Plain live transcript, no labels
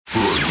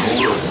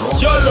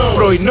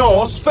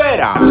Πρωινό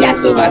Σφαίρα. Γεια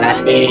σου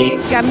Βαλάντη.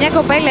 Καμιά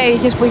κοπέλα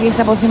είχες που είχες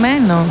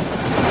αποθυμένο?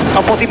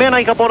 Αποθυμένα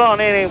είχα πολλά,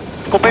 ναι.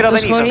 Κοπέλα Από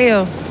το δεν είχα.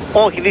 σχολείο?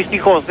 Όχι,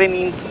 δυστυχώς.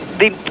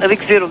 Δεν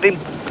ξέρω.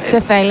 Σε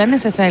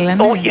θέλανε?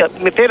 Όχι,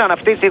 με θέλανε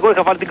αυτές. Εγώ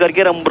είχα βάλει την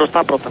καριέρα μου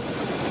μπροστά πρώτα.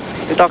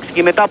 Εντάξει,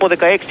 και μετά από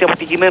 16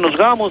 αποτυχημένους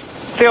γάμους,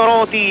 θεωρώ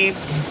ότι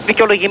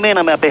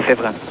δικαιολογημένα με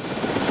απέφευγαν.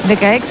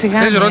 16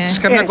 γάμοι. Θες ρώτησες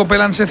καμιά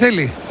κοπέλα αν σε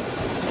θέλει?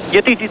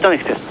 Γιατί τι ήταν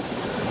χτες?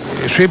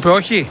 Σου είπε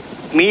όχι?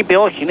 Μη είπε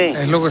όχι,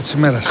 ναι. Λόγω της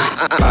ημέρας.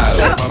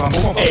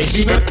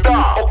 6 με 7,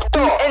 8,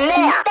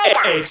 9,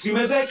 6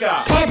 με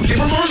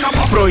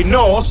 10.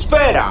 Πρωινό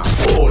Σφαίρα.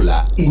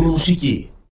 Όλα είναι μουσική.